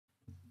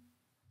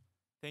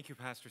Thank you,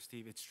 Pastor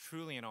Steve. It's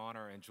truly an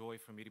honor and joy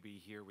for me to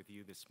be here with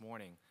you this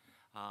morning.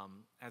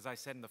 As I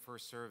said in the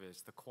first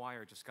service, the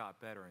choir just got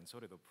better, and so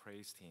did the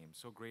praise team.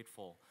 So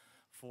grateful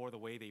for the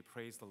way they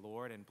praise the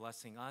Lord and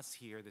blessing us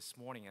here this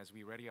morning as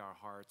we ready our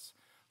hearts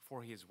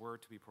for His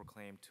word to be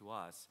proclaimed to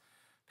us.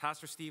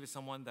 Pastor Steve is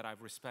someone that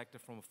I've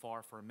respected from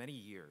afar for many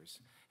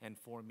years, and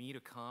for me to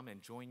come and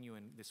join you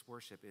in this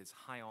worship is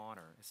high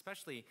honor,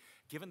 especially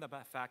given the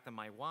fact that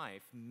my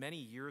wife, many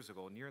years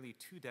ago, nearly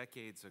 2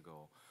 decades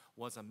ago,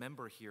 was a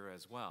member here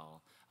as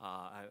well,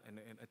 and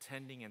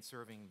attending and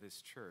serving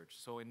this church.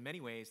 So in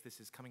many ways, this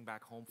is coming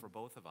back home for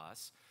both of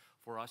us,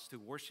 for us to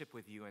worship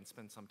with you and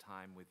spend some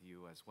time with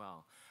you as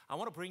well. I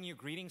want to bring you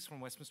greetings from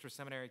Westminster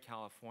Seminary,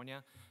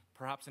 California,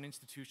 perhaps an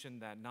institution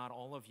that not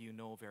all of you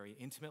know very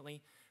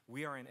intimately.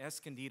 We are in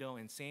Escondido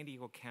in San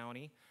Diego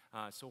County,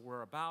 so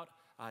we're about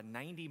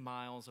 90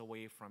 miles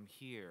away from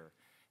here.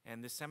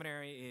 And this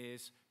seminary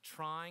is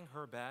trying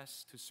her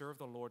best to serve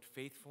the Lord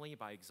faithfully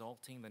by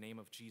exalting the name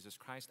of Jesus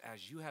Christ,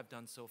 as you have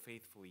done so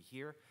faithfully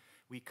here.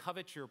 We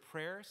covet your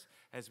prayers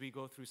as we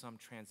go through some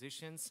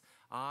transitions.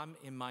 I'm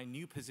in my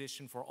new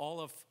position for all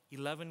of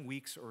 11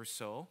 weeks or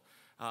so,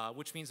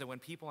 which means that when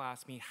people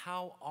ask me,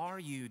 how are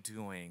you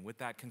doing, with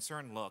that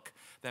concerned look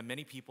that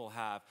many people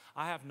have,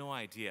 I have no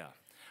idea.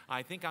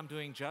 I think I'm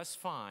doing just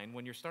fine.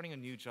 When you're starting a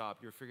new job,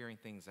 you're figuring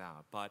things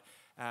out. But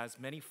as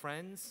many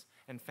friends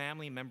and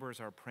family members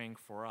are praying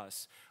for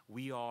us,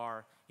 we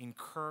are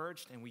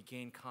encouraged and we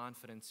gain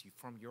confidence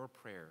from your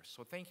prayers.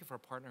 So thank you for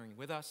partnering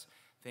with us.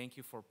 Thank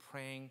you for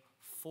praying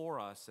for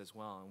us as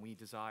well. And we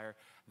desire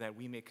that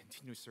we may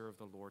continue to serve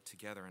the Lord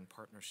together in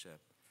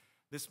partnership.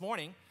 This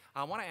morning,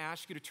 I want to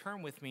ask you to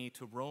turn with me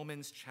to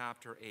Romans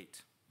chapter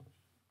 8.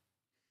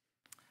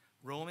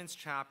 Romans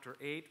chapter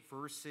 8,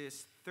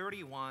 verses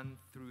 31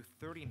 through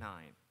 39.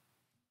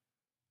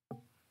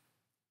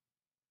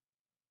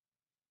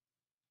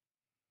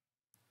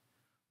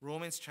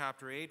 Romans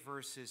chapter 8,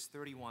 verses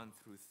 31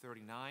 through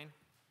 39.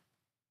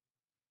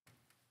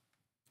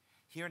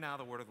 Hear now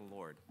the word of the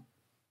Lord.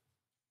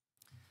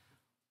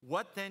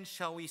 What then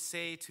shall we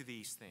say to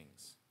these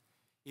things?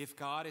 If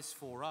God is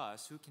for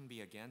us, who can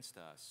be against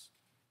us?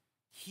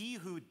 He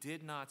who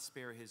did not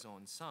spare his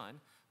own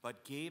son,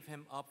 but gave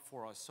him up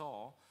for us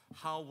all,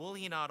 how will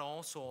he not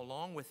also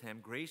along with him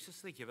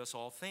graciously give us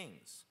all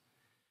things?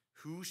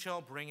 Who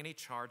shall bring any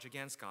charge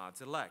against God's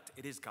elect?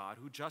 It is God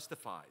who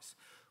justifies.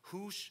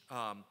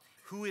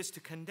 Who is to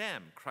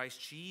condemn?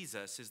 Christ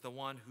Jesus is the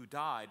one who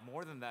died,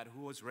 more than that,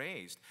 who was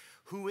raised,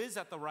 who is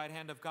at the right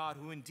hand of God,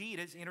 who indeed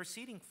is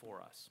interceding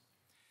for us.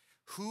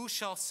 Who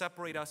shall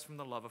separate us from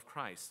the love of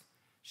Christ?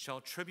 Shall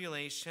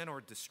tribulation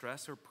or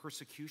distress or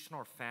persecution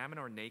or famine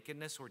or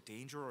nakedness or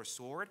danger or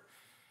sword?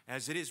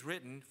 As it is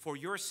written, for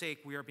your sake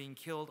we are being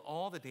killed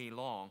all the day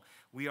long.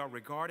 We are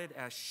regarded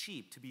as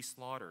sheep to be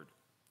slaughtered.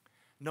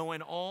 No,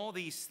 in all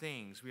these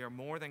things we are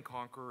more than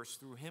conquerors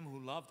through him who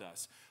loved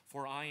us.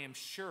 For I am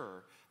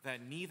sure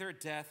that neither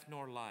death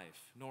nor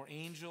life, nor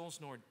angels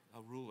nor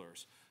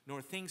rulers,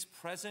 nor things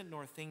present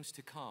nor things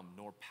to come,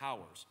 nor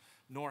powers,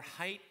 nor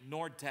height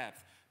nor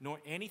depth, nor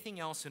anything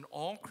else in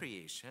all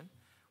creation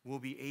will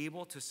be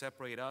able to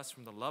separate us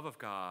from the love of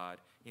God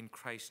in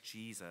Christ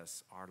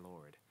Jesus our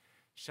Lord.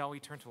 Shall we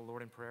turn to the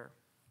Lord in prayer?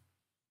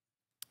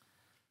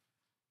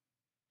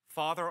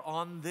 Father,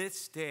 on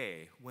this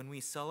day, when we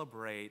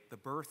celebrate the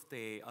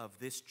birthday of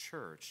this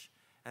church,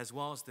 as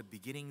well as the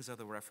beginnings of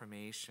the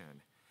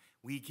Reformation,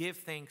 we give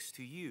thanks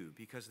to you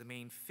because the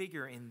main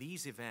figure in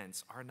these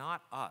events are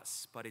not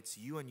us, but it's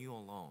you and you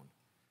alone.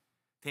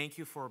 Thank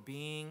you for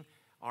being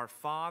our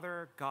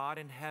Father, God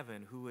in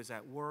heaven, who is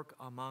at work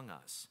among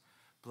us,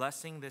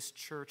 blessing this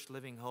church,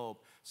 Living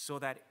Hope, so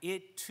that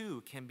it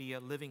too can be a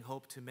living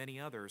hope to many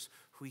others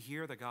who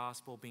hear the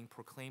gospel being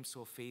proclaimed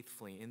so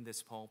faithfully in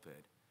this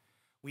pulpit.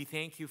 We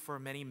thank you for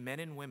many men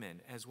and women,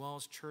 as well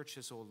as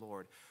churches, O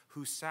Lord,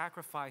 who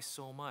sacrifice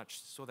so much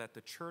so that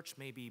the church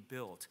may be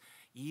built.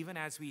 Even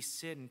as we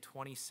sit in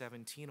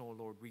 2017, O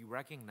Lord, we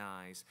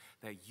recognize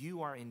that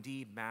you are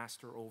indeed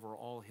master over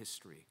all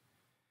history.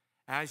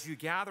 As you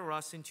gather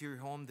us into your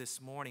home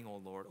this morning, O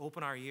Lord,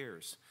 open our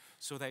ears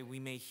so that we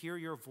may hear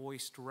your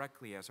voice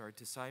directly as our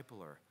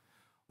discipler.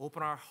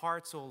 Open our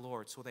hearts, O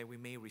Lord, so that we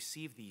may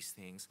receive these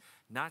things,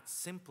 not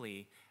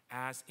simply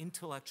as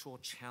intellectual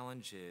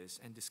challenges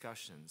and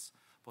discussions,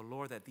 but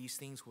Lord, that these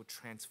things will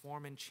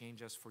transform and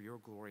change us for your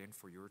glory and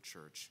for your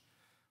church.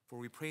 For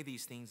we pray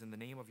these things in the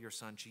name of your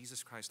Son,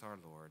 Jesus Christ our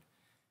Lord.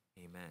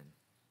 Amen.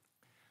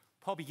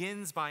 Paul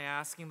begins by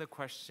asking the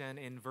question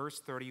in verse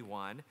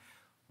 31,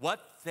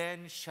 what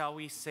then shall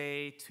we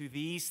say to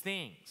these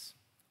things?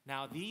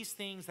 Now, these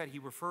things that he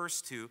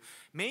refers to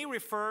may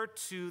refer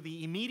to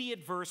the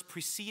immediate verse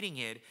preceding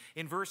it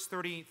in verse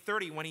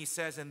 30 when he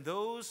says, and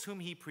those whom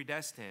he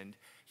predestined,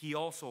 he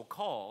also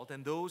called,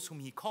 and those whom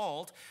he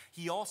called,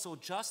 he also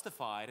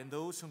justified, and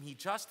those whom he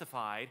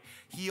justified,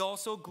 he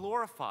also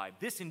glorified.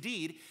 This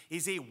indeed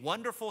is a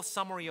wonderful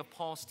summary of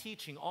Paul's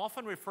teaching,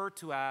 often referred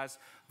to as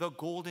the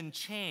golden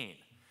chain.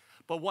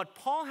 But what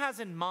Paul has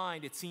in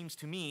mind, it seems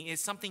to me,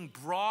 is something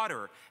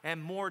broader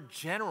and more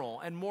general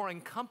and more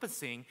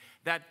encompassing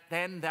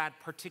than that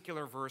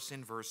particular verse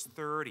in verse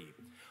 30.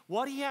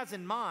 What he has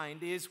in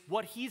mind is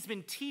what he's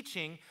been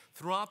teaching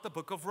throughout the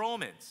book of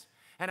Romans.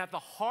 And at the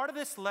heart of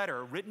this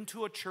letter, written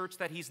to a church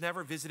that he's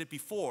never visited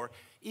before,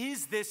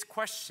 is this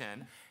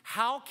question: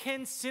 how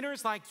can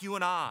sinners like you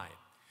and I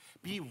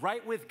be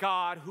right with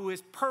God, who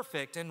is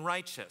perfect and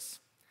righteous?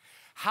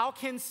 How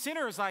can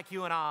sinners like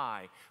you and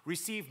I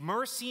receive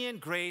mercy and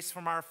grace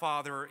from our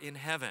Father in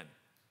heaven?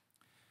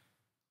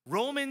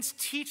 Romans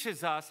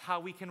teaches us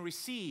how we can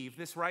receive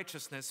this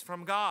righteousness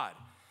from God.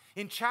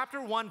 In chapter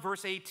 1,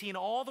 verse 18,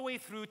 all the way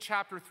through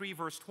chapter 3,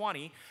 verse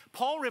 20,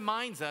 Paul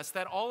reminds us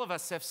that all of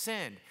us have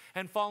sinned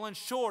and fallen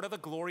short of the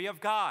glory of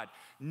God.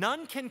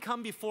 None can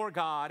come before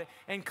God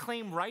and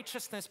claim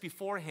righteousness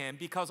before him,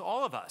 because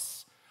all of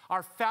us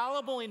are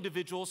fallible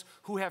individuals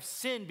who have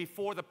sinned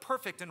before the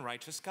perfect and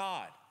righteous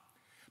God.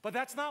 But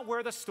that's not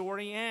where the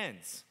story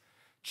ends.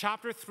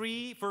 Chapter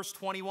 3, verse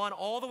 21,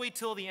 all the way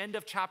till the end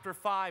of chapter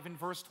 5 in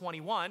verse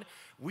 21,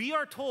 we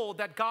are told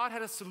that God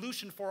had a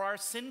solution for our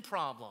sin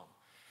problem.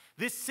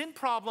 This sin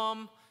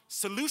problem,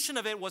 solution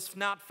of it was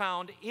not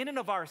found in and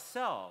of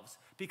ourselves,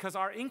 because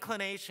our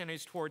inclination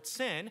is towards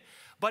sin,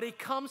 but it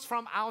comes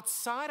from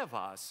outside of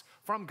us,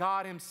 from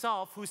God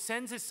himself, who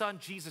sends his son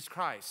Jesus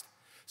Christ,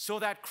 so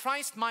that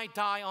Christ might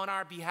die on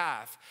our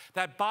behalf,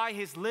 that by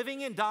his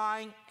living and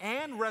dying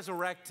and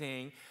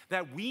resurrecting,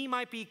 that we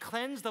might be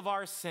cleansed of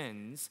our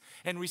sins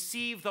and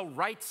receive the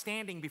right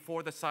standing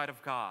before the sight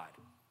of God.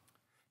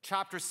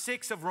 Chapter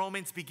 6 of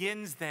Romans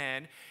begins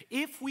then: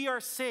 if we are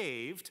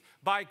saved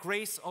by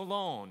grace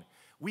alone,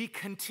 we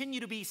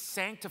continue to be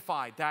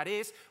sanctified. That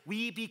is,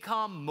 we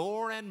become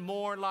more and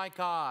more like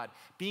God,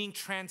 being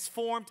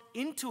transformed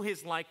into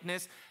his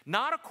likeness,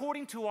 not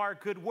according to our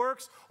good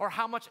works or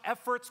how much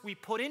efforts we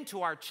put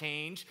into our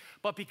change,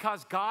 but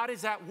because God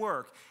is at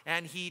work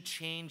and he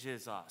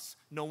changes us.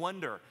 No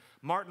wonder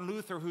Martin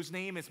Luther, whose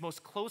name is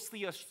most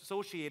closely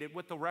associated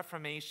with the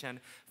Reformation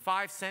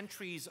 5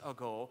 centuries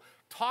ago,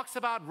 talks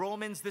about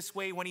Romans this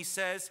way when he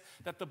says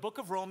that the book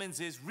of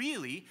Romans is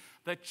really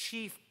the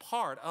chief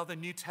part of the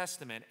New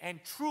Testament and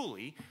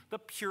truly the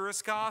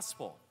purest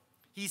gospel.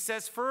 He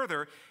says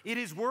further, it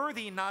is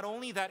worthy not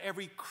only that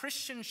every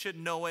Christian should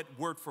know it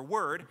word for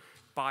word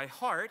by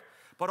heart,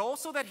 but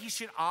also that he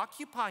should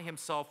occupy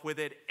himself with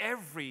it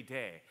every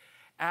day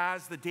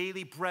as the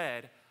daily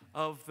bread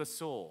of the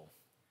soul.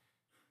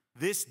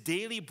 This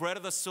daily bread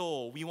of the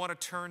soul we want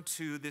to turn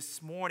to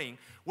this morning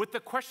with the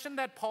question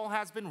that Paul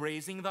has been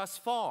raising thus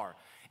far.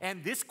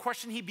 And this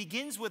question, he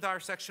begins with our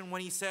section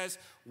when he says,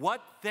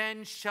 what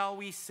then shall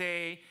we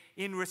say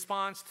in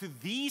response to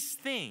these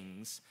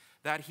things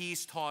that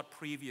he's taught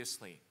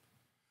previously?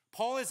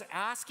 Paul is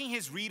asking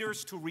his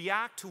readers to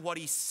react to what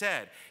he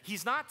said.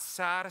 He's not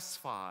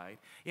satisfied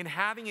in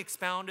having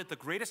expounded the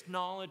greatest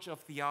knowledge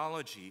of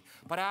theology,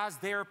 but as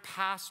their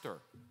pastor,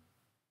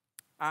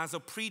 as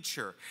a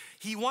preacher,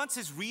 he wants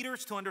his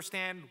readers to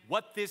understand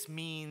what this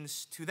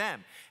means to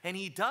them. And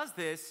he does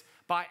this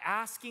by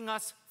asking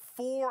us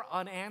 4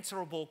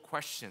 unanswerable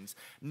questions.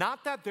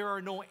 Not that there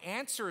are no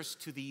answers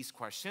to these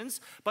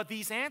questions, but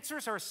these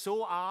answers are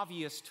so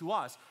obvious to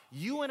us,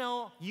 you and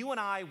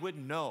I would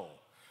know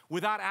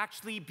without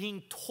actually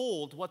being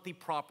told what the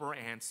proper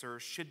answer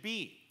should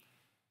be.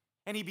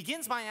 And he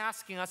begins by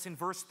asking us in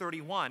verse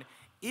 31,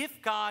 if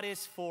God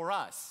is for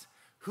us,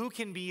 who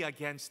can be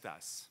against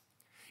us?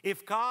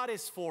 If God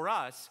is for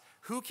us,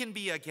 who can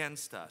be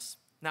against us?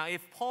 Now,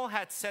 if Paul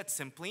had said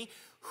simply,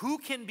 who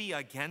can be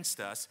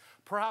against us,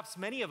 perhaps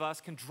many of us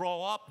can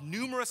draw up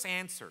numerous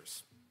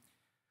answers.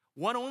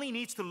 One only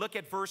needs to look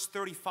at verse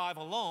 35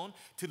 alone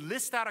to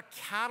list out a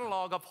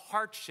catalog of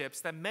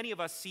hardships that many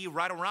of us see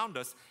right around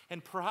us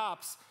and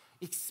perhaps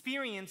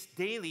experience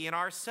daily in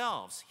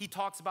ourselves. He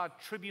talks about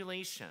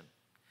tribulation.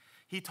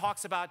 He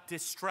talks about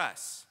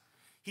distress.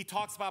 He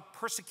talks about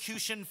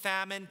persecution,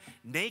 famine,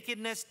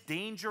 nakedness,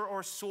 danger,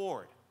 or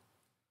sword.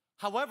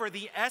 However,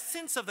 the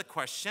essence of the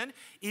question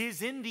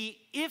is in the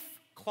if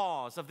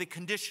clause of the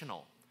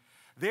conditional.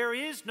 There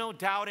is no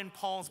doubt in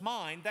Paul's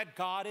mind that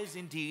God is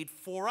indeed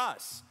for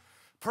us.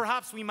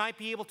 Perhaps we might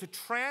be able to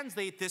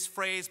translate this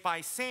phrase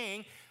by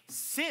saying,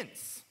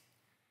 since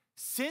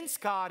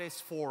God is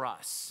for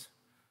us,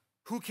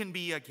 who can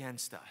be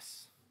against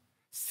us?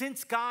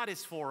 Since God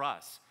is for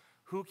us,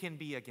 who can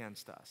be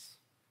against us?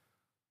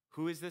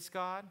 Who is this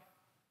God?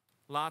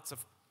 Lots of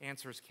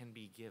answers can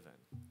be given.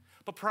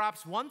 But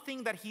perhaps one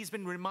thing that he's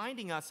been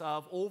reminding us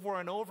of over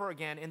and over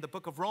again in the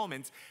book of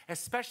Romans,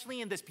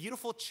 especially in this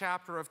beautiful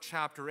chapter of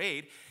chapter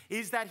 8,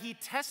 is that he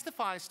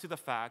testifies to the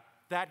fact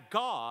that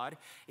God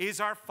is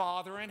our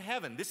Father in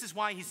heaven. This is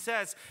why he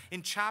says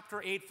in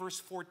chapter 8, verse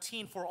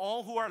 14, for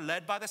all who are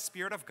led by the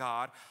Spirit of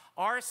God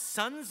are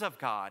sons of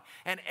God.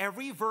 And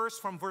every verse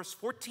from verse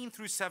 14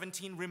 through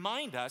 17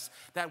 remind us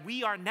that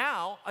we are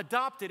now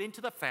adopted into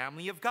the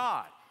family of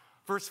God.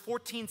 Verse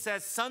 14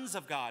 says sons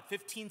of God.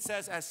 15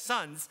 says as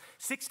sons.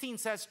 16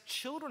 says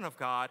children of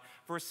God.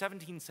 Verse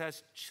 17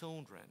 says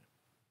children.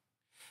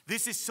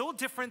 This is so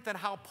different than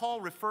how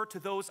Paul referred to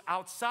those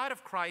outside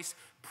of Christ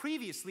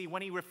previously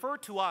when he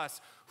referred to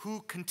us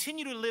who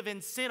continue to live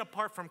in sin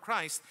apart from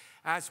Christ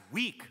as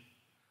weak,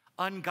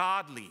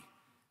 ungodly,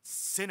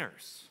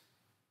 sinners.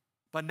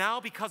 But now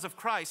because of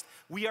Christ,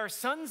 we are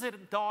sons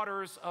and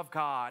daughters of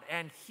God,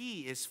 and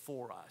he is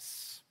for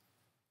us.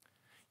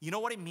 You know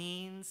what it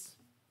means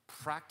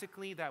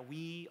practically that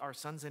we are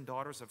sons and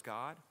daughters of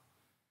God?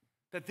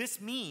 That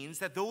this means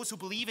that those who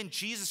believe in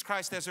Jesus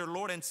Christ as their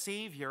Lord and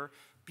Savior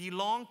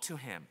belong to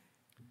him.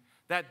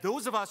 That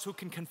those of us who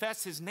can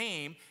confess his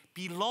name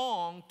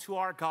belong to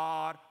our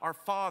God, our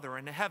Father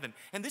in heaven.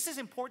 And this is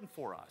important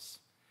for us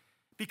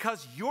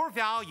because your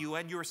value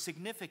and your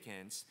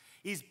significance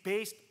is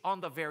based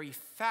on the very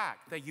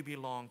fact that you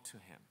belong to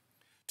him.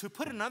 To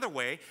put it another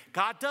way,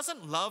 God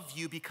doesn't love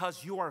you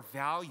because you are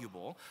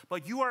valuable,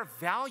 but you are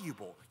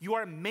valuable. You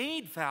are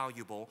made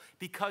valuable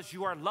because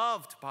you are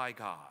loved by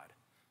God.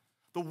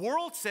 The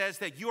world says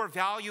that you are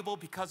valuable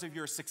because of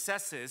your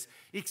successes,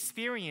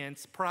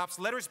 experience, perhaps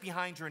letters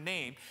behind your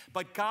name,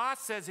 but God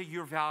says that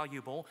you're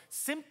valuable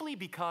simply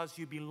because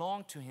you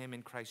belong to him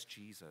in Christ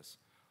Jesus,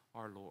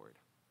 our Lord.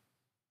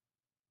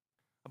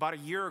 About a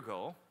year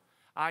ago,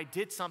 I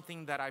did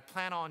something that I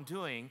plan on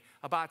doing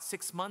about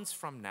 6 months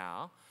from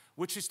now,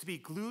 which is to be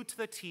glued to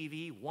the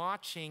TV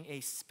watching a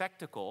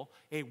spectacle,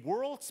 a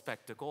world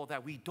spectacle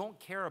that we don't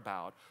care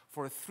about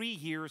for 3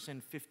 years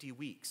and 50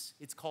 weeks.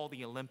 It's called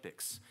the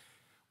Olympics.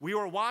 We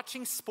were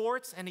watching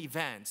sports and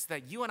events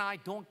that you and I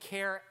don't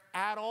care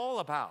at all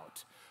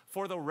about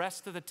for the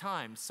rest of the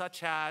time,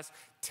 such as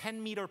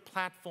 10-meter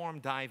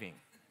platform diving.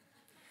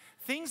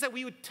 Things that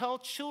we would tell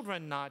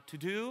children not to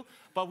do,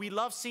 but we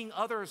love seeing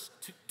others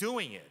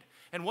doing it.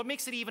 And what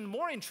makes it even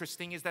more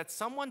interesting is that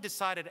someone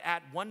decided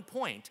at one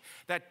point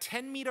that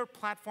 10-meter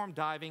platform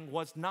diving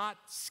was not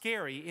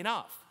scary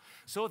enough.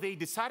 So they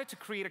decided to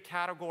create a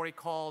category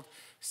called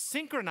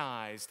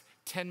synchronized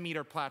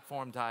 10-meter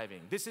platform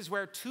diving. This is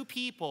where two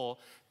people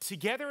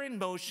together in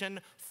motion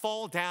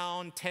fall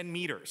down 10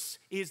 meters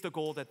is the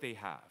goal that they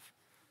have.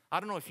 I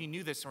don't know if you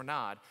knew this or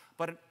not,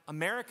 but an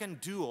American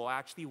duo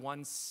actually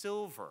won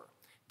silver.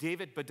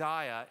 David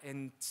Baddiah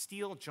and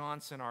Steele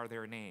Johnson are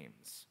their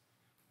names.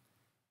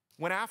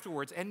 When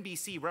afterwards,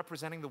 NBC,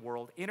 representing the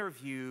world,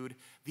 interviewed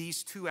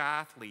these two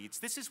athletes,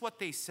 this is what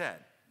they said.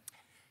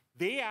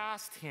 They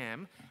asked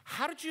him,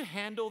 how did you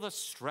handle the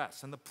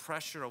stress and the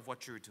pressure of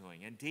what you're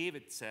doing? And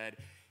David said,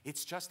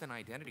 it's just an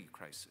identity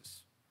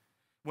crisis.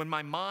 When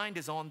my mind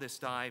is on this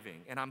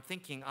diving and I'm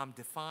thinking I'm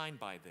defined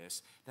by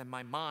this, then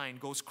my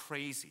mind goes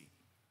crazy.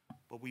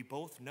 But we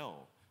both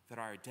know that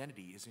our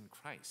identity is in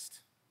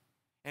Christ.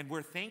 And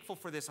we're thankful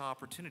for this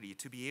opportunity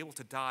to be able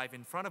to dive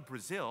in front of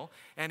Brazil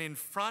and in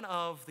front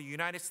of the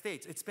United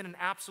States. It's been an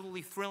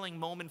absolutely thrilling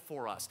moment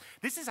for us.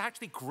 This is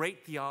actually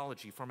great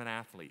theology from an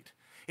athlete.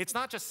 It's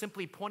not just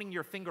simply pointing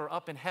your finger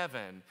up in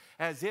heaven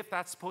as if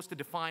that's supposed to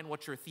define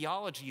what your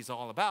theology is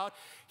all about.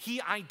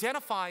 He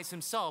identifies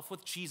himself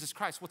with Jesus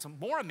Christ. What's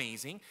more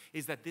amazing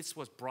is that this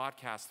was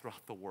broadcast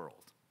throughout the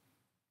world.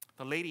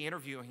 The lady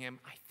interviewing him,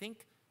 I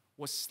think,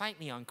 was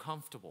slightly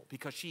uncomfortable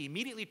because she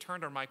immediately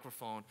turned her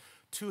microphone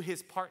to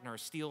his partner,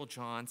 Steele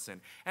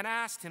Johnson, and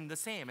asked him the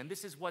same. And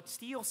this is what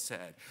Steele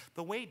said.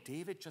 The way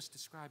David just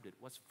described it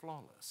was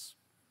flawless.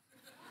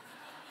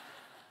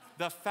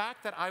 The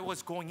fact that I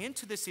was going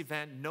into this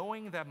event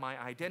knowing that my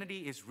identity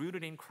is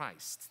rooted in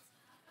Christ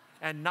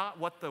and not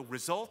what the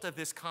result of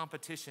this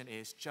competition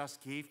is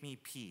just gave me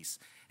peace,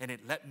 and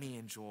it let me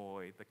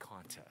enjoy the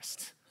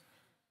contest.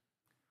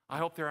 I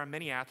hope there are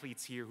many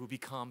athletes here who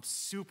become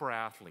super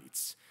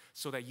athletes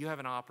so that you have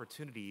an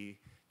opportunity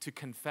to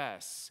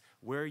confess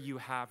where you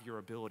have your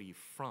ability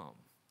from.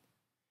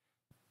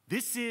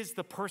 This is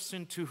the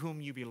person to whom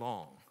you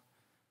belong.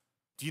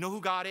 Do you know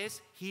who God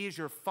is? He is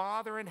your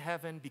Father in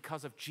heaven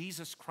because of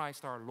Jesus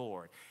Christ our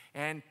Lord.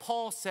 And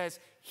Paul says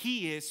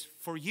he is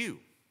for you.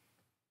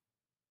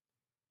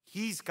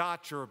 He's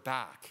got your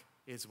back,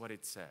 is what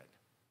it said.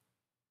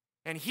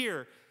 And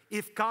here,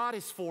 if God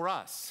is for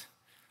us,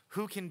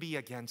 who can be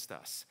against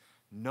us?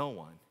 No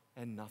one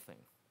and nothing.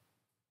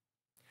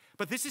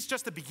 But this is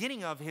just the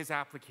beginning of his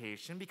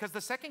application, because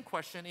the second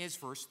question is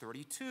verse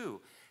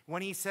 32,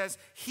 when he says,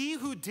 he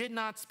who did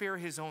not spare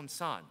his own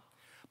son,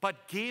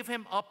 but gave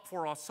him up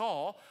for us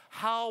all,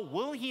 how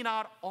will he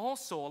not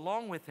also,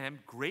 along with him,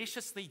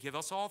 graciously give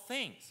us all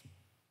things?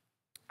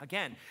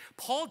 Again,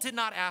 Paul did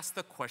not ask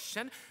the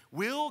question,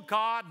 will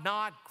God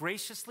not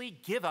graciously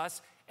give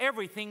us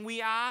everything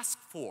we ask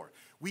for?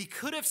 We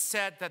could have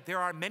said that there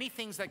are many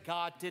things that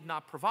God did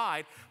not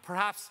provide,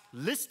 perhaps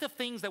list of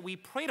things that we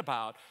prayed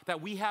about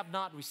that we have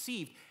not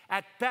received.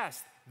 At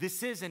best,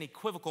 this is an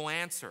equivocal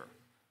answer.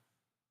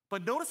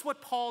 But notice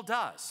what Paul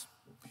does.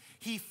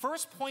 He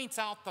first points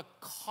out the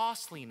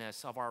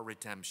costliness of our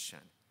redemption.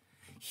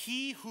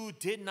 He who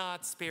did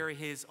not spare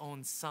his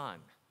own son.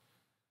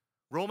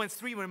 Romans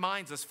 3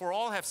 reminds us, for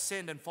all have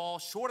sinned and fall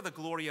short of the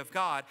glory of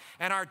God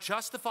and are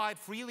justified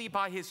freely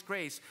by his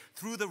grace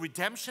through the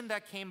redemption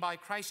that came by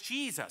Christ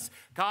Jesus.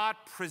 God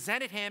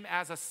presented him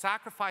as a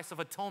sacrifice of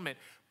atonement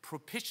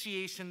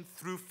propitiation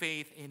through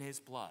faith in his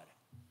blood.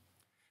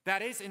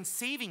 That is, in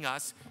saving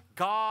us,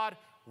 God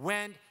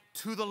went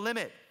to the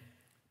limit.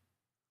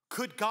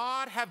 Could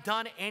God have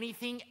done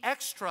anything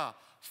extra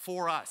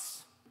for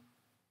us?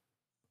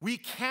 We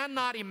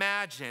cannot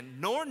imagine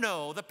nor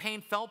know the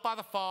pain felt by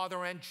the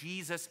Father and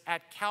Jesus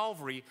at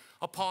Calvary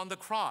upon the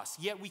cross.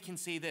 Yet we can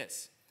say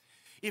this: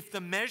 if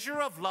the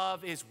measure of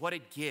love is what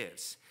it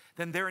gives,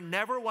 then there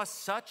never was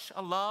such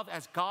a love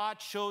as God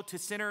showed to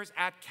sinners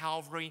at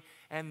Calvary,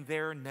 and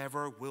there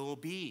never will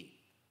be.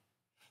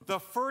 The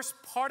first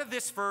part of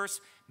this verse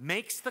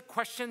makes the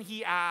question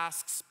he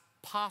asks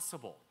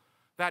possible.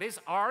 That is,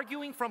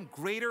 arguing from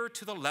greater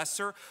to the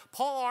lesser,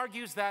 Paul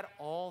argues that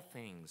all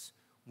things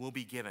will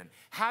be given.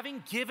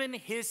 Having given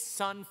his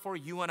Son for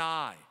you and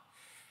I,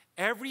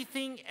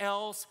 everything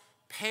else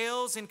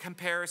pales in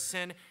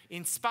comparison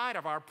in spite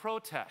of our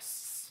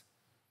protests.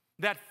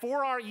 That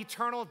for our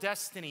eternal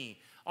destiny,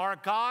 our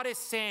God is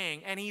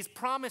saying, and he's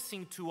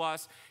promising to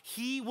us,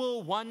 he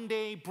will one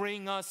day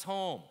bring us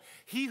home.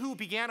 He who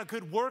began a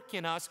good work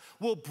in us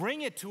will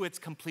bring it to its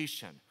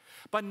completion.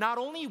 But not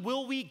only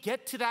will we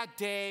get to that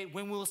day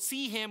when we'll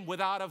see him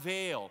without a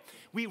veil,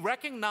 we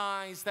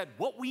recognize that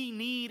what we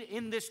need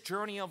in this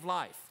journey of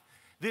life,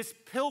 this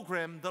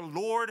pilgrim, the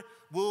Lord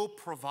will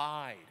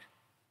provide.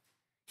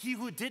 He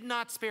who did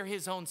not spare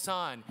his own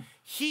Son,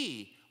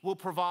 he will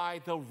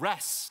provide the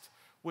rest,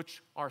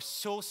 which are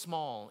so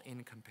small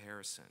in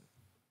comparison.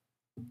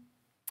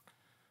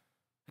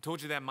 I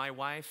told you that my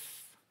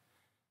wife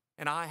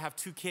and I have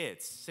 2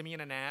 kids, Simeon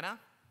and Anna.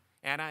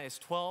 Anna is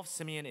 12,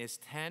 Simeon is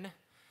 10.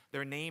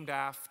 They're named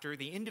after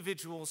the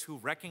individuals who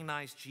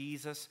recognized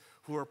Jesus,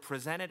 who are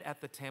presented at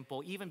the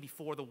temple even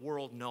before the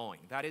world knowing.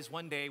 That is,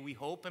 one day we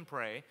hope and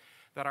pray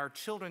that our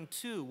children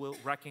too will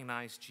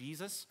recognize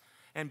Jesus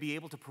and be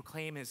able to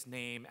proclaim his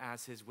name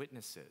as his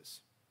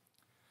witnesses.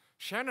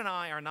 Sharon and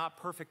I are not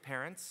perfect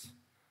parents,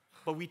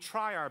 but we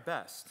try our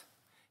best,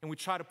 and we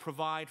try to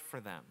provide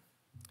for them.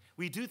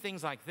 We do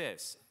things like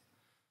this.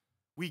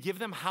 We give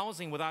them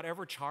housing without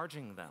ever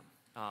charging them.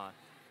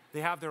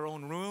 They have their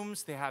own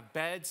rooms, they have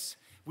beds.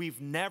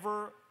 We've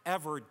never,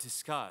 ever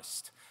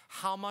discussed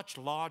how much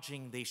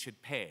lodging they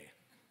should pay.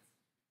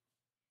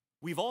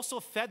 We've also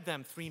fed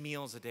them 3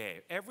 meals a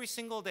day, every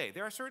single day.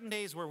 There are certain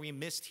days where we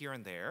missed here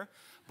and there,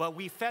 but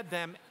we fed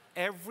them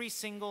every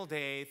single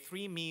day,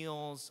 3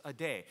 meals a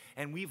day,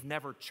 and we've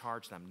never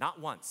charged them, not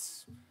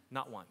once,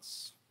 not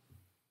once.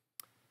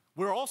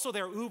 We're also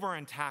their Uber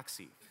and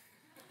taxi.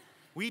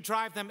 We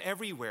drive them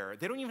everywhere.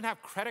 They don't even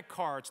have credit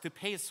cards to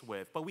pay us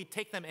with, but we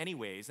take them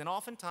anyways. And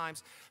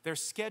oftentimes, their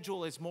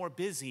schedule is more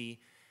busy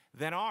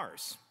than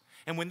ours.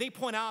 And when they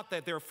point out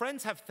that their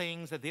friends have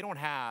things that they don't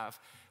have,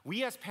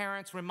 we as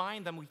parents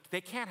remind them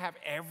they can't have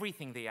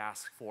everything they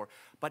ask for,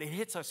 but it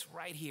hits us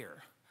right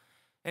here.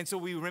 And so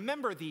we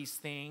remember these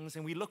things,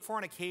 and we look for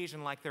an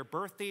occasion like their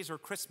birthdays or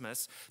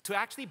Christmas to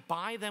actually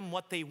buy them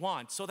what they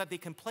want so that they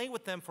can play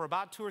with them for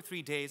about 2 or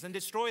 3 days and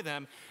destroy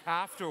them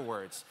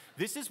afterwards.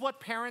 This is what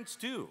parents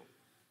do.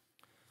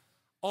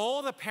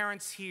 All the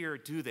parents here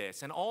do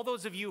this, and all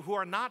those of you who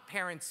are not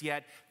parents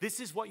yet, this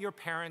is what your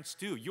parents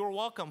do. You're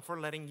welcome for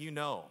letting you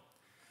know.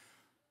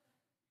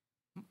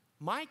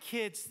 My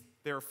kids,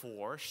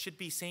 therefore, should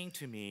be saying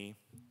to me,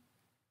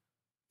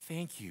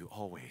 "Thank you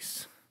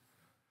always.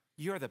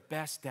 You're the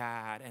best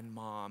dad and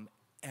mom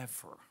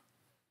ever."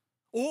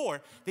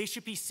 Or they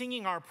should be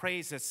singing our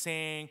praises,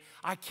 saying,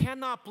 "I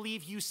cannot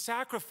believe you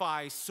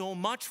sacrifice so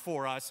much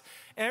for us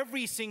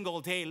every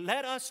single day.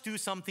 Let us do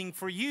something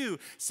for you,"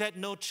 said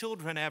no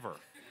children ever.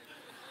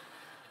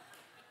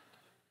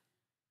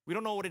 We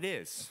don't know what it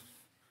is.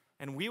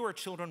 And we were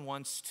children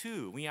once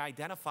too. We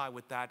identify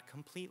with that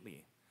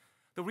completely.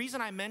 The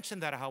reason I mention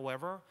that,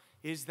 however,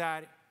 is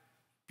that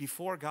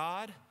before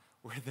God,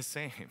 we're the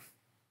same.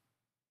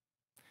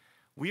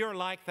 We are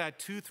like that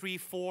 2, 3,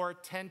 4,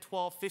 10,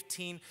 12,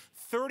 15,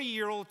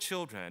 30-year-old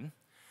children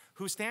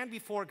who stand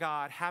before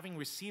God having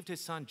received his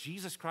Son,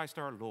 Jesus Christ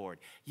our Lord.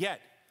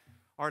 Yet,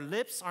 our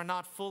lips are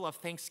not full of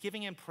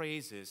thanksgiving and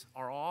praises,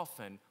 are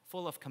often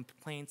full of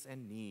complaints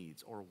and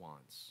needs or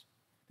wants.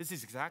 This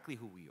is exactly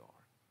who we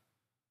are.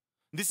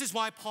 This is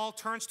why Paul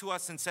turns to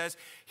us and says,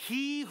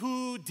 "He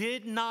who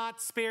did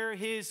not spare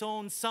his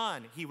own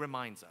Son," he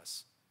reminds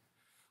us,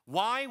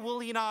 "why will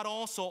he not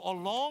also,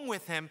 along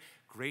with him,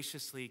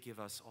 graciously give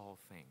us all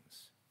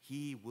things?"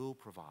 He will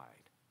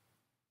provide.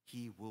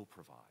 He will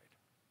provide.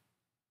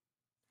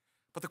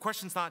 But the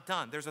question's not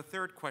done. There's a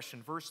third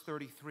question, verse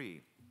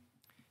 33.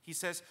 He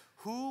says,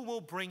 "Who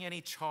will bring any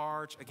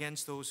charge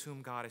against those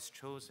whom God has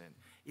chosen?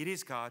 It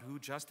is God who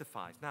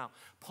justifies." Now,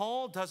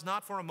 Paul does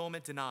not for a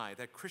moment deny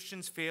that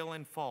Christians fail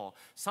and fall,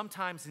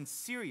 sometimes in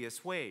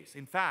serious ways.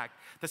 In fact,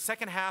 the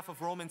second half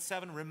of Romans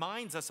 7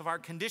 reminds us of our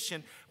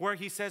condition where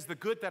he says, "The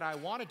good that I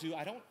want to do,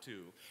 I don't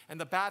do, and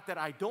the bad that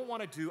I don't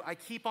want to do, I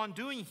keep on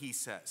doing," he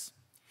says.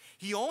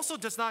 He also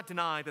does not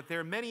deny that there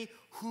are many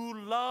who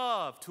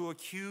love to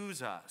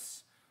accuse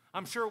us.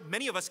 I'm sure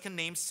many of us can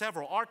name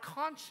several. Our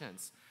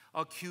conscience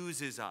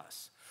accuses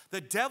us.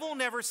 The devil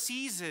never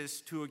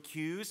ceases to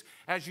accuse.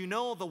 As you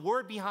know, the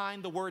word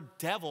behind the word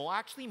devil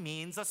actually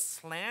means a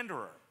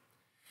slanderer.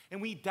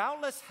 And we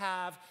doubtless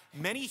have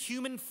many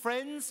human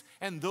friends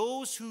and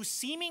those who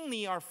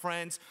seemingly are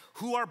friends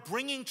who are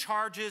bringing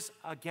charges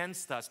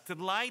against us,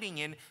 delighting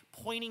in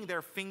pointing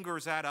their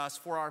fingers at us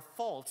for our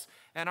faults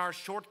and our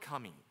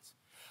shortcomings.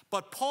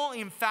 But Paul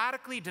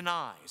emphatically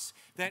denies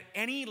that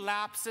any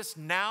lapses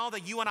now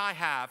that you and I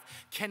have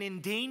can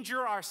endanger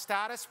our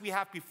status we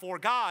have before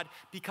God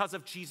because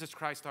of Jesus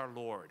Christ our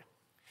Lord.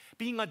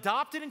 Being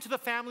adopted into the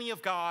family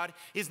of God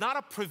is not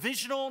a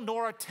provisional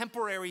nor a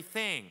temporary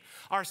thing.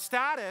 Our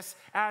status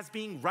as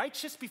being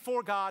righteous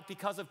before God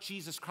because of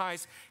Jesus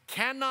Christ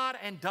cannot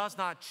and does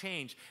not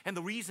change. And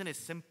the reason is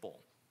simple.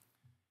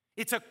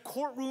 It's a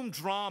courtroom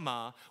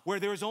drama where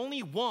there's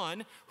only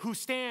one who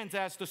stands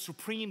as the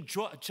supreme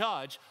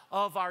judge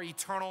of our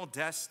eternal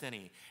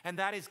destiny, and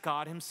that is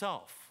God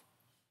himself.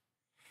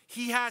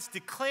 He has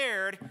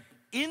declared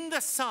in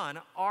the Son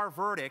our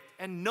verdict,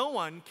 and no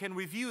one can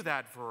review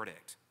that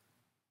verdict.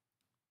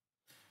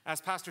 As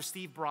Pastor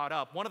Steve brought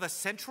up, one of the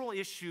central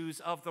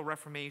issues of the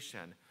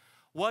Reformation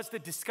was the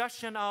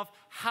discussion of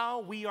how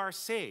we are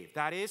saved.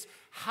 That is,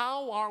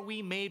 how are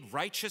we made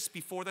righteous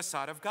before the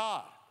sight of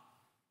God?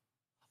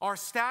 Our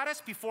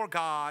status before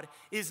God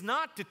is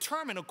not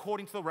determined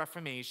according to the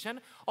Reformation,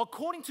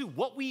 according to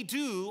what we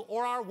do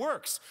or our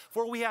works.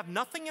 For we have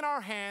nothing in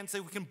our hands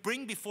that we can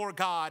bring before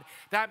God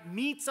that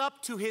meets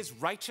up to his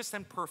righteous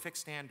and perfect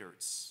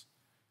standards.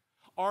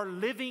 Our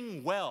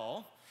living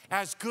well,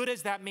 as good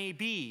as that may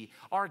be,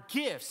 our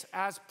gifts,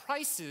 as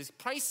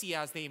pricey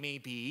as they may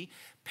be,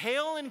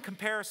 pale in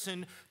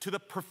comparison to the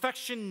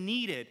perfection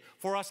needed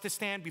for us to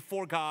stand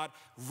before God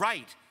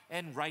right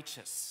and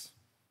righteous.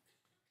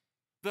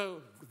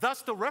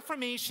 Thus, the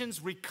Reformation's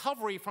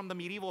recovery from the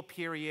medieval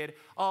period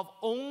of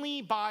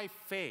only by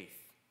faith,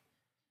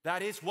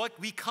 that is, what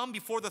we come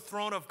before the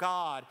throne of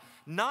God,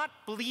 not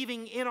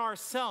believing in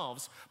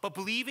ourselves, but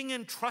believing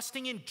and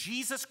trusting in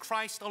Jesus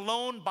Christ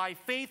alone by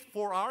faith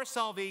for our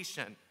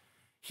salvation.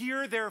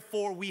 Here,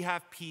 therefore, we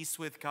have peace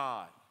with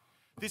God.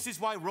 This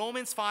is why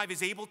Romans 5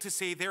 is able to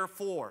say,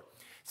 therefore,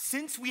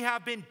 since we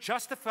have been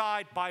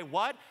justified by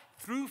what?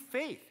 Through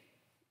faith,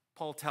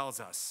 Paul tells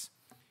us.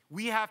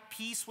 We have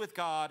peace with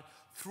God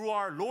through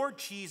our Lord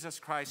Jesus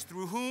Christ,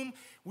 through whom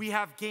we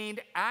have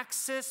gained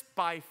access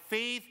by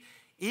faith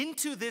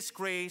into this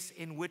grace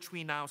in which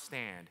we now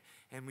stand,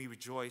 and we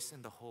rejoice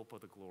in the hope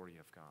of the glory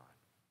of God.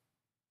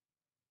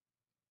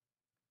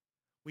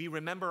 We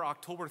remember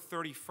October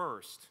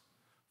 31st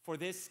for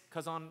this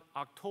because on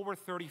October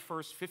 31st,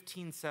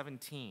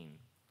 1517,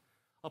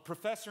 a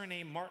professor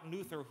named Martin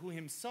Luther, who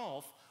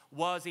himself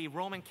was a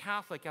Roman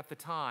Catholic at the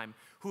time,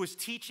 who was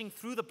teaching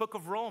through the book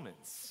of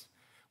Romans,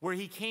 where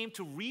he came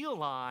to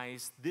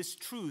realize this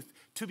truth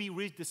to be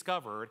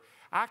rediscovered,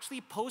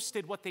 actually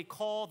posted what they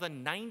call the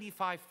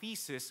 95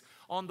 Thesis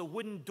on the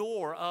wooden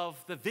door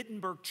of the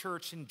Wittenberg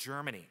Church in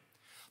Germany.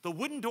 The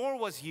wooden door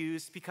was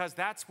used because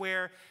that's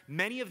where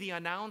many of the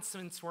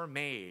announcements were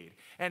made.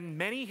 And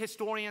many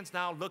historians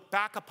now look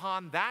back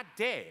upon that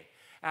day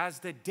as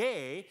the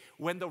day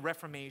when the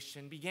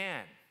Reformation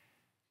began.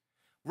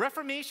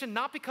 Reformation,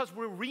 not because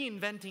we're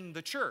reinventing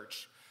the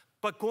church,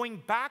 but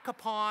going back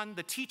upon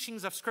the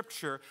teachings of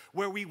Scripture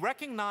where we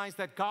recognize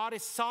that God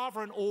is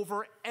sovereign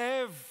over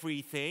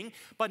everything,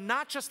 but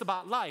not just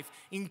about life,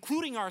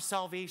 including our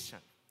salvation.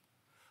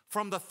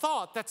 From the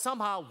thought that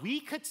somehow we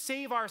could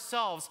save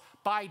ourselves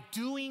by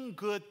doing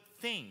good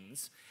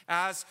things.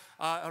 As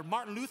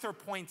Martin Luther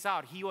points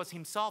out, he was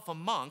himself a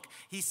monk.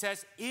 He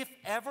says, if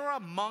ever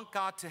a monk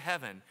got to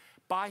heaven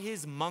by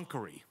his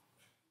monkery,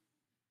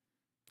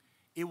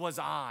 it was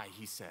I,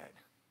 he said.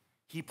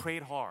 He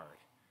prayed hard.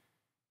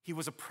 He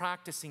was a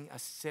practicing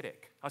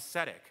ascetic.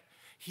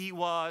 He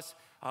was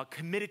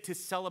committed to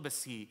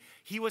celibacy.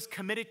 He was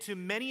committed to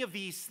many of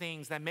these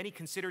things that many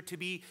consider to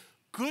be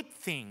good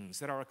things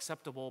that are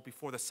acceptable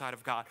before the sight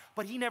of God.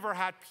 But he never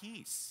had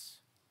peace.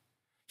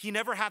 He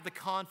never had the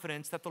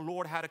confidence that the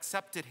Lord had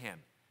accepted him.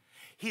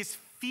 His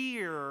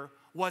fear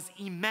was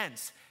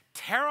immense,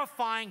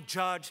 terrifying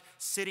judge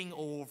sitting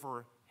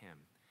over him.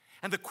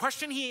 And the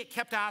question he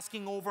kept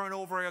asking over and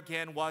over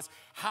again was,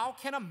 how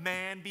can a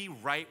man be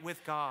right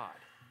with God?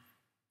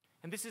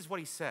 And this is what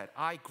he said,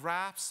 I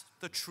grasp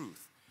the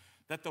truth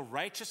that the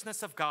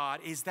righteousness of God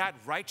is that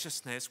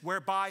righteousness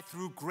whereby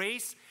through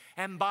grace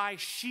and by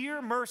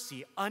sheer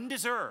mercy,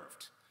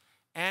 undeserved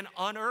and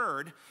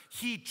unearned,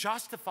 he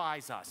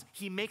justifies us.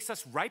 He makes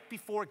us right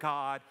before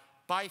God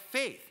by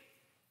faith.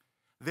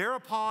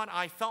 Thereupon,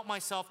 I felt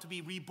myself to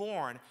be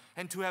reborn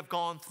and to have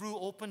gone through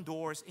open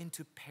doors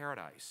into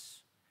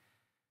paradise.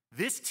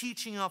 This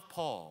teaching of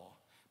Paul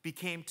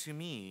became to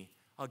me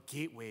a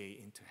gateway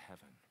into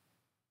heaven.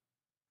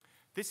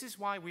 This is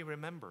why we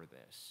remember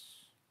this.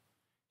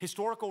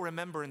 Historical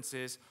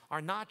remembrances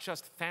are not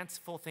just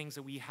fanciful things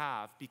that we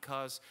have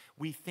because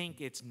we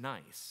think it's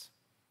nice.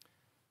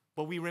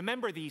 But we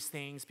remember these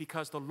things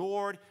because the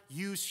Lord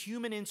used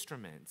human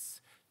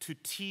instruments to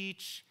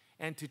teach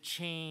and to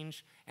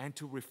change and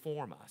to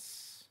reform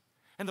us.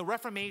 And the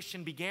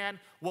Reformation began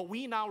what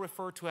we now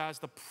refer to as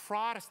the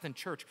Protestant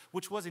church,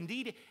 which was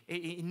indeed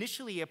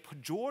initially a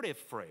pejorative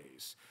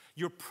phrase.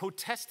 You're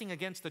protesting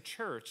against the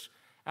church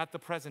at the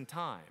present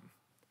time.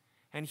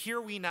 And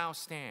here we now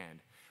stand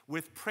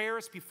with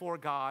prayers before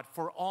God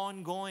for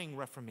ongoing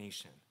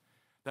reformation,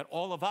 that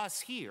all of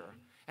us here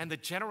and the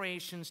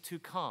generations to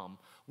come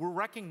will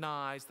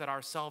recognize that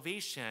our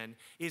salvation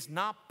is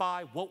not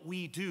by what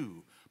we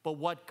do, but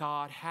what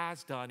God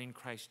has done in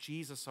Christ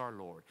Jesus our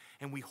Lord.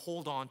 And we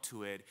hold on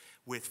to it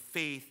with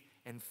faith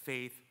and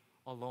faith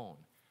alone.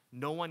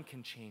 No one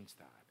can change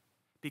that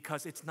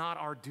because it's not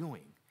our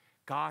doing.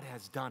 God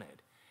has done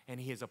it, and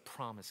he is a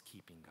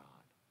promise-keeping God.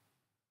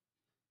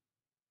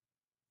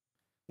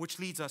 Which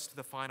leads us to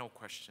the final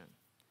question,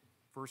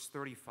 verse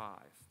 35.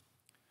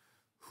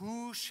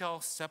 Who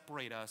shall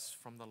separate us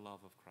from the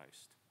love of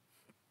Christ?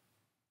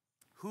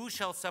 Who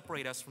shall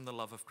separate us from the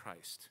love of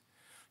Christ?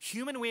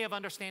 Human way of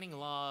understanding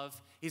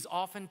love is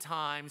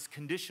oftentimes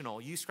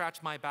conditional. You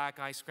scratch my back,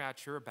 I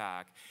scratch your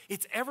back.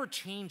 It's ever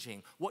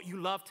changing. What you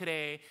love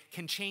today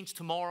can change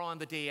tomorrow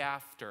and the day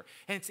after.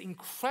 And it's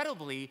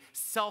incredibly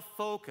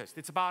self-focused.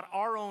 It's about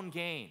our own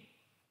gain.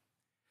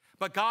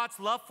 But God's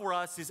love for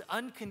us is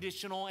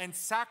unconditional and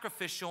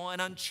sacrificial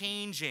and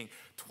unchanging.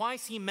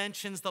 Twice he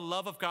mentions the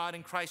love of God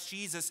in Christ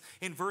Jesus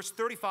in verse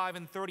 35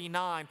 and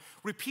 39,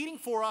 repeating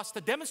for us the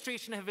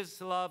demonstration of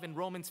his love in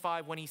Romans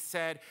 5 when he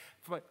said,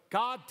 "But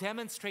God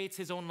demonstrates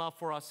his own love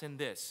for us in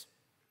this.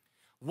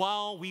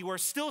 While we were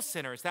still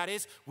sinners," that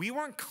is, we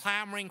weren't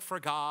clamoring for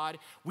God,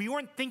 we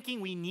weren't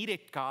thinking we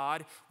needed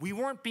God, we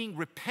weren't being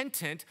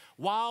repentant,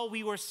 while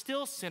we were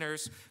still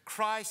sinners,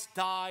 Christ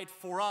died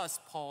for us,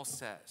 Paul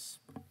says.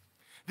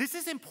 This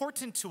is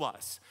important to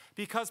us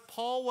because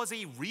Paul was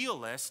a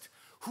realist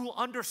who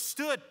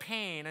understood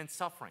pain and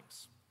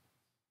sufferings.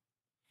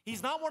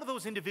 He's not one of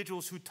those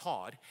individuals who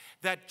taught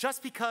that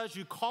just because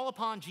you call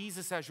upon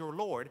Jesus as your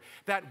Lord,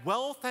 that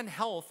wealth and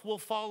health will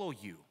follow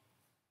you.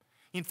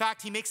 In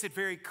fact, he makes it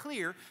very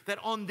clear that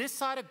on this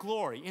side of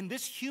glory, in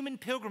this human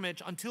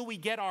pilgrimage until we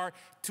get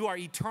to our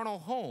eternal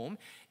home,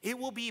 it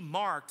will be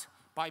marked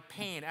by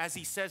pain, as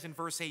he says in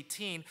verse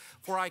 18,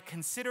 "For I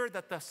consider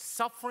that the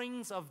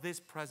sufferings of this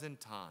present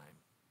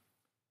time,"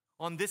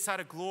 on this side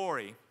of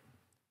glory,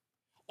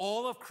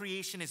 all of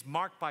creation is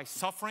marked by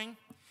suffering,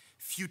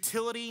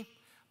 futility,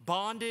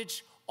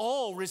 bondage,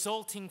 all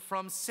resulting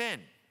from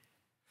sin.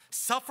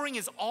 Suffering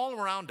is all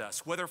around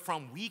us, whether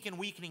from weak and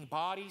weakening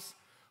bodies,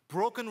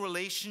 broken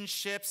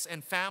relationships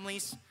and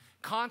families,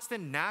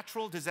 constant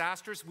natural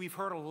disasters we've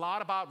heard a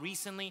lot about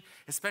recently,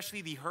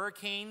 especially the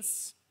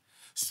hurricanes,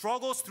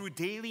 struggles through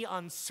daily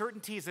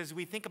uncertainties as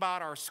we think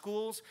about our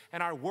schools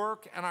and our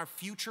work and our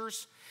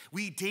futures.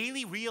 We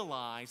daily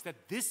realize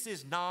that this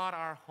is not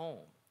our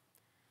home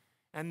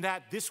and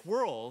that this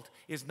world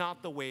is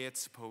not the way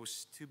it's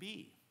supposed to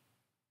be.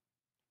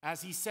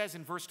 As he says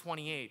in verse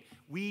 28,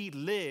 we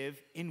live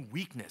in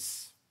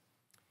weakness.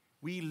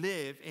 We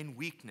live in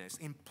weakness.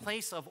 In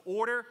place of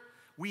order,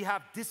 we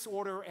have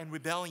disorder and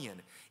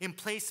rebellion. In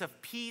place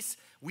of peace,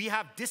 we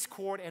have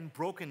discord and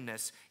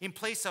brokenness. In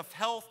place of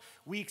health,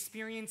 we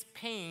experience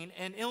pain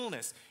and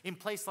illness. In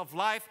place of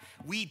life,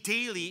 we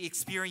daily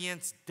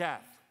experience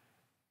death.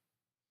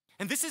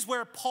 And this is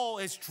where Paul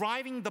is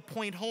driving the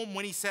point home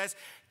when he says,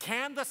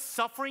 can the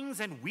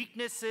sufferings and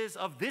weaknesses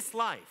of this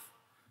life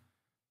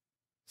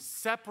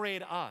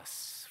separate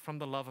us from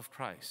the love of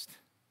Christ?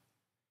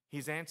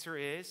 His answer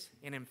is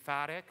an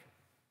emphatic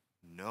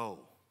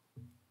no.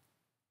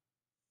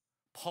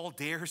 Paul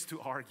dares to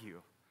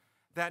argue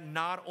that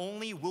not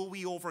only will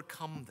we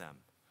overcome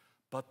them,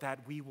 but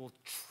that we will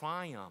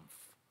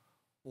triumph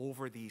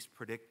over these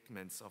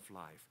predicaments of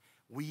life.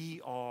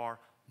 We are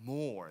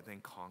more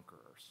than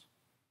conquerors.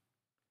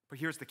 But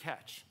here's the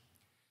catch.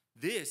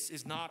 This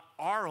is not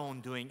our own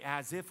doing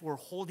as if we're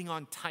holding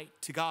on tight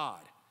to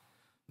God.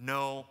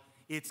 No,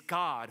 it's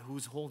God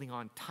who's holding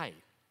on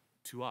tight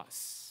to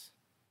us.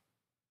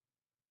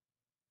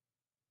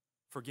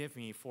 Forgive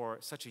me for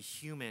such a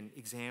human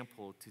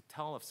example to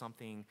tell of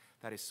something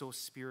that is so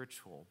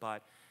spiritual,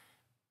 but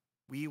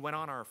we went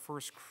on our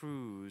first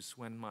cruise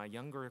when my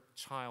younger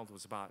child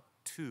was about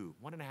 2,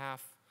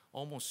 1.5,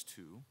 almost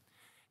 2.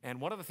 And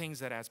one of the things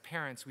that as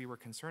parents we were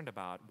concerned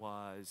about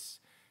was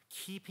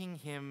keeping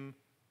him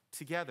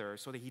together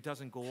so that he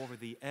doesn't go over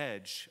the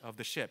edge of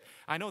the ship.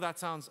 I know that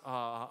sounds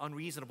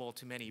unreasonable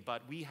to many,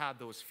 but we had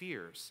those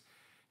fears.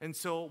 And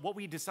so what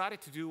we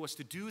decided to do was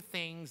to do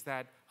things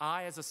that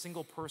I, as a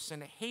single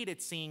person,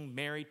 hated seeing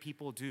married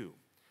people do.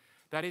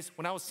 That is,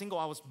 when I was single,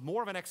 I was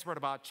more of an expert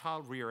about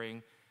child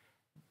rearing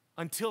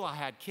until I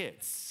had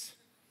kids.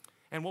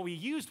 And what we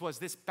used was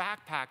this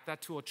backpack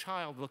that to a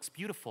child looks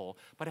beautiful,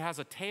 but it has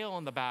a tail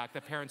on the back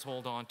that parents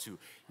hold on to.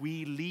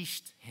 We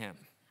leashed him.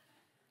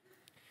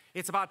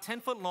 It's about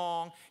 10 foot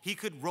long. He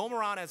could roam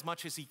around as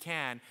much as he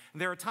can.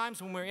 And there are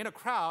times when we're in a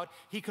crowd,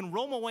 he can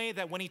roam away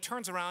that when he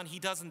turns around, he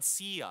doesn't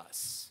see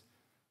us.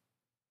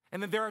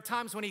 And then there are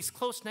times when he's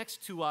close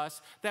next to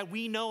us that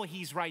we know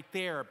he's right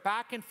there.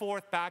 Back and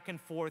forth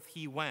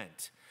he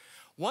went.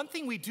 One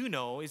thing we do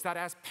know is that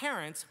as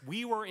parents,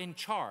 we were in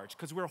charge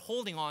because we're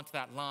holding on to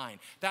that line.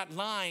 That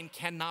line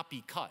cannot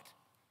be cut.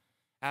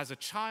 As a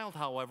child,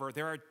 however,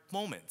 there are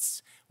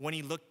moments when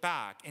you look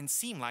back and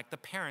seem like the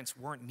parents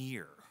weren't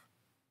near.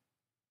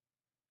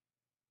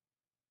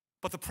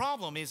 But the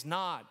problem is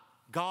not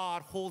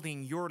God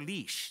holding your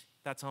leash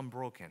that's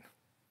unbroken.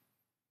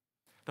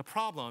 The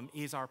problem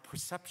is our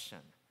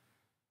perception.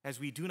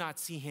 As we do not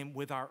see him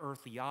with our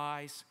earthly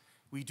eyes,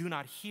 we do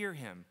not hear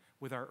him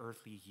with our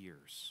earthly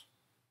ears.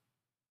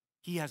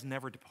 He has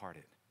never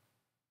departed.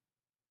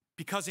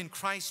 Because in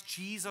Christ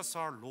Jesus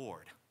our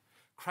Lord,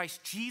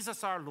 Christ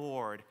Jesus our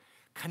Lord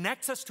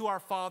connects us to our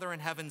Father in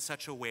heaven in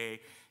such a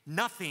way,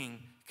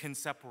 nothing can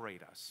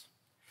separate us.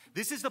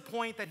 This is the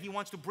point that he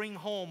wants to bring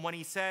home when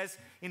he says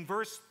in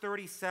verse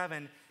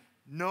 37,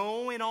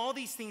 "No, in all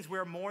these things we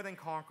are more than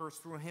conquerors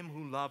through him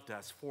who loved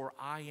us, for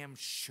I am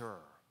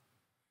sure."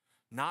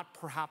 Not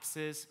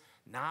perhapses,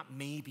 not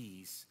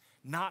maybes,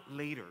 not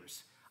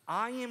laters.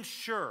 I am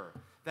sure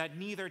that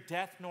neither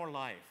death nor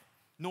life,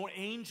 nor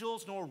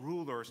angels nor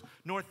rulers,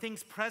 nor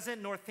things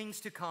present nor things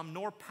to come,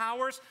 nor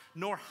powers,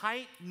 nor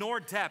height, nor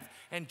depth.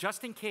 And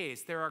just in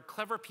case there are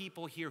clever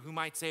people here who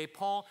might say,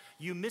 Paul,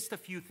 you missed a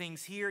few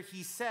things here.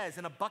 He says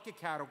in a bucket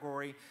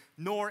category,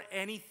 nor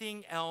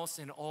anything else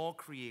in all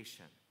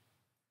creation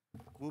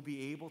will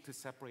be able to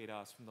separate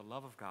us from the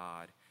love of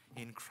God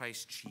in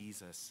Christ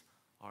Jesus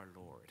our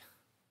Lord.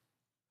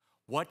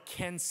 What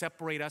can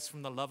separate us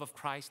from the love of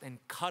Christ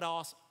and cut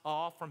us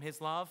off from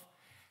his love?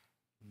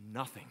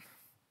 Nothing.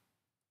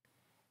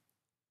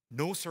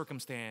 No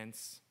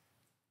circumstance,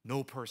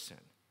 no person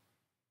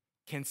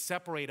can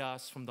separate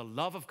us from the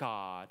love of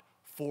God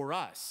for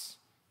us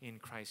in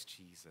Christ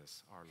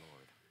Jesus our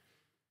Lord.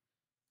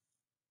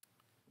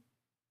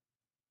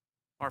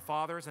 Our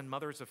fathers and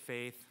mothers of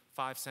faith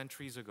 5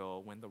 centuries ago,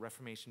 when the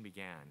Reformation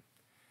began,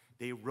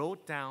 they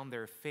wrote down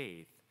their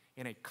faith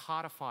in a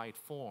codified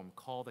form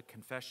called the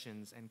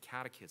Confessions and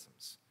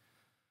Catechisms.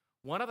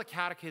 One of the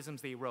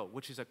catechisms they wrote,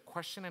 which is a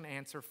question and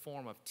answer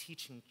form of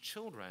teaching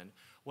children,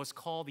 was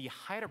called the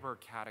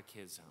Heidelberg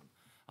Catechism,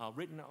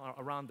 written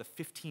around the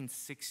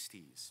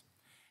 1560s.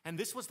 And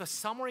this was the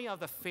summary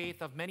of the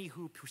faith of many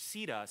who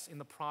precede us in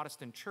the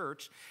Protestant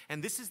church.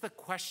 And this is the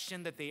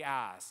question that they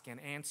ask and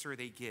answer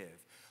they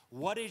give.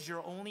 What is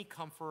your only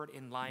comfort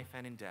in life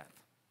and in death?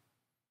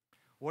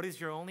 What is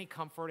your only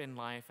comfort in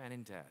life and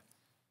in death?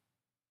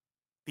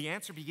 The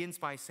answer begins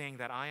by saying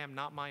that I am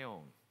not my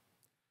own,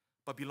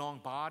 but belong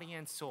body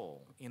and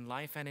soul in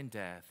life and in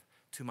death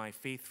to my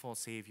faithful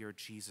Savior,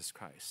 Jesus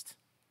Christ.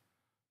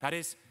 That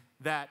is,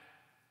 that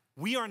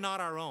we are not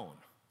our own,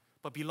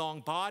 but belong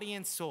body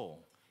and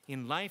soul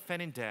in life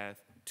and in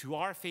death to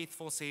our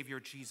faithful Savior,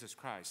 Jesus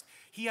Christ.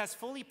 He has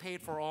fully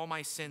paid for all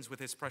my sins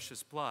with his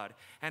precious blood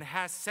and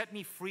has set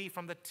me free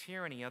from the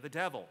tyranny of the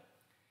devil.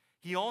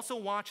 He also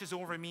watches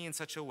over me in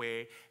such a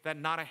way that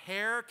not a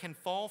hair can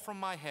fall from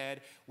my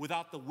head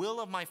without the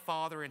will of my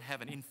Father in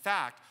heaven. In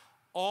fact,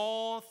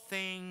 all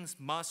things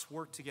must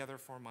work together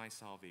for my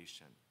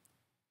salvation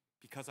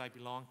because I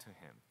belong to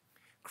him.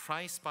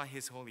 Christ, by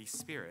his Holy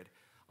Spirit,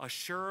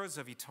 assures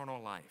of eternal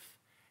life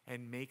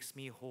and makes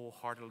me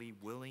wholeheartedly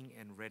willing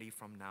and ready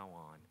from now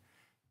on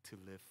to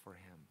live for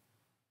him.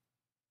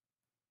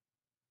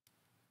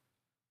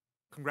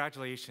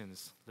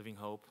 Congratulations, Living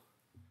Hope.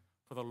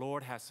 For the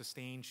Lord has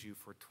sustained you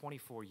for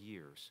 24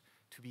 years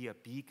to be a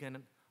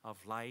beacon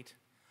of light,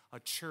 a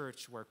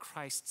church where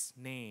Christ's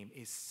name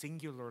is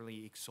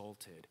singularly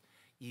exalted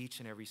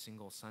each and every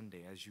single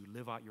Sunday as you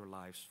live out your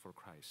lives for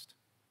Christ.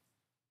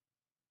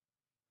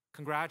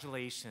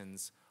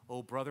 Congratulations,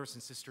 O brothers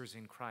and sisters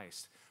in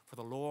Christ, for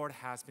the Lord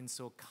has been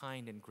so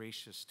kind and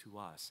gracious to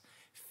us,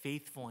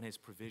 faithful in his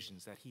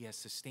provisions, that he has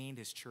sustained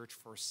his church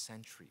for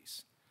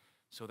centuries,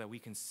 so that we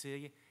can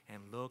see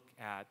and look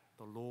at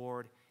the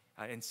Lord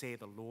and say,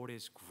 the Lord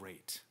is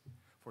great,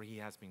 for he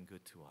has been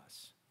good to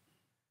us.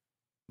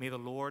 May the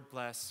Lord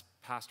bless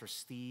Pastor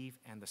Steve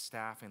and the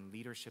staff and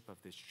leadership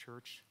of this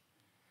church.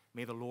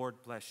 May the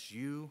Lord bless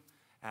you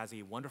as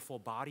a wonderful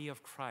body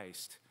of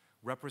Christ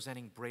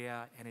representing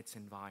Brea and its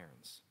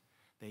environs,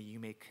 that you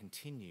may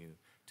continue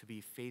to be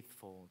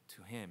faithful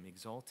to him,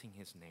 exalting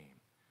his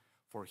name,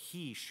 for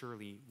he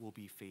surely will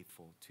be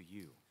faithful to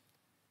you.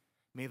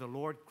 May the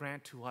Lord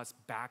grant to us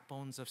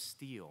backbones of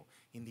steel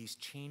in these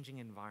changing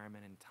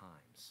environment and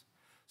times,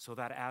 so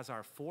that as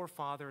our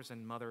forefathers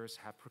and mothers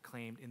have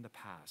proclaimed in the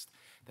past,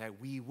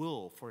 that we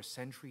will for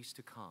centuries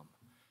to come,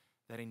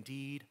 that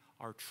indeed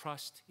our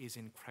trust is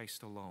in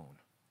Christ alone,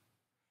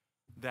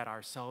 that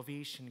our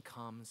salvation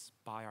comes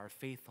by our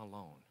faith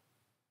alone,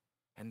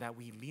 and that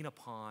we lean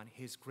upon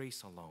his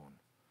grace alone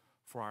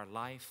for our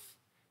life,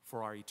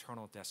 for our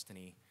eternal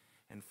destiny,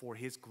 and for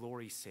his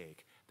glory's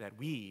sake, that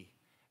we,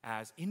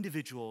 as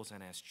individuals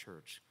and as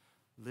church,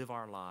 live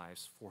our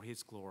lives for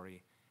his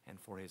glory and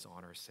for his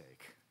honor's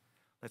sake.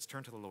 Let's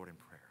turn to the Lord in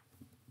prayer.